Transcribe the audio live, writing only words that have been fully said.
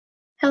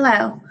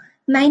Hello,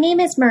 my name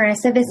is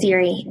Marissa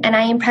Vasiri, and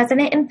I am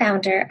president and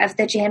founder of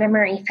the Jana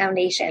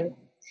Foundation.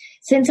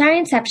 Since our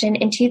inception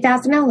in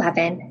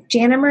 2011,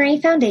 Jana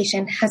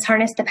Foundation has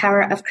harnessed the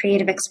power of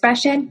creative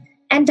expression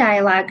and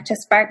dialogue to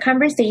spark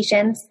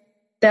conversations,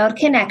 build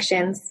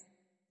connections,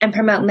 and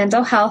promote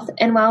mental health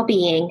and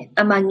well-being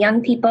among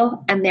young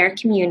people and their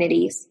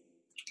communities.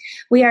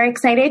 We are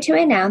excited to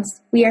announce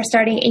we are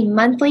starting a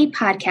monthly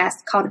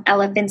podcast called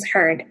Elephants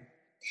Heard.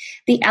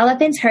 The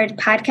Elephants Heard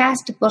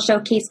podcast will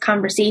showcase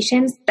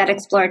conversations that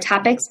explore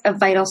topics of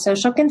vital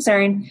social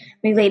concern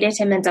related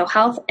to mental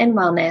health and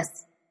wellness.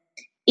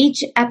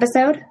 Each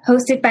episode,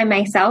 hosted by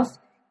myself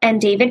and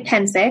David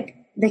Pensick,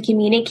 the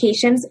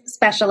communications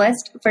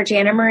specialist for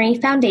Jana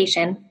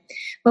Foundation,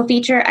 will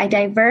feature a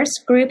diverse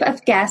group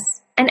of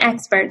guests and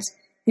experts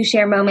who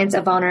share moments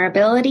of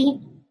vulnerability,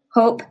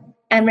 hope,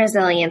 and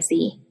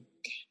resiliency.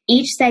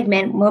 Each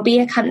segment will be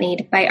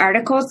accompanied by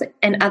articles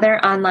and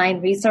other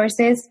online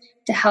resources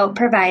to help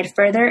provide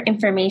further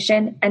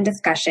information and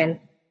discussion.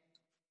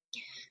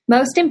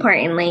 Most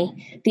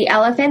importantly, the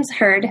Elephants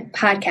Heard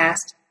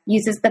podcast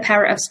uses the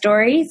power of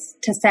stories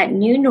to set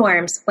new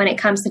norms when it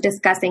comes to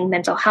discussing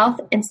mental health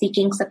and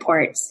seeking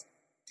supports.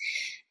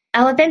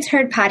 Elephants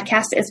Heard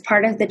podcast is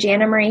part of the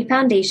Jana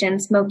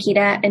Foundation's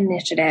Mokita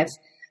initiative.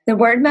 The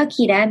word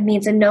Mokita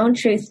means a known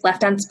truth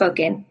left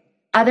unspoken,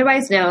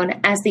 otherwise known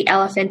as the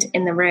elephant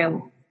in the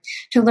room.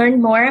 To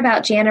learn more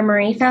about Jana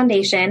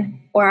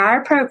Foundation or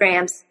our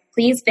programs,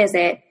 please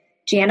visit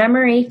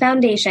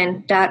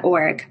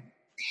janamareefoundation.org.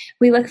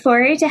 We look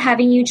forward to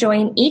having you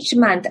join each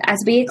month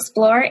as we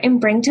explore and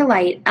bring to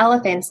light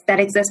elephants that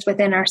exist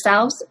within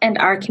ourselves and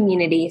our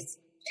communities.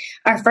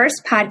 Our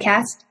first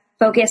podcast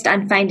focused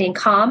on finding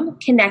calm,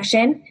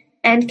 connection,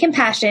 and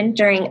compassion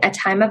during a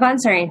time of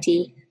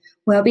uncertainty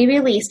will be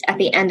released at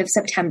the end of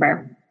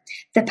September.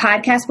 The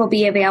podcast will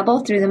be available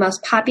through the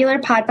most popular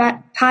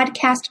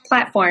podcast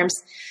platforms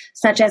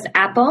such as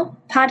Apple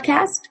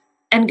Podcast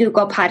and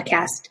Google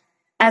Podcast,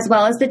 as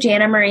well as the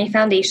Jana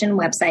Foundation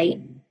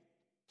website.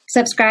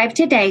 Subscribe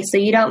today so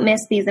you don't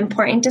miss these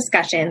important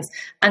discussions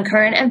on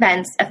current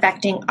events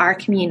affecting our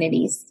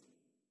communities.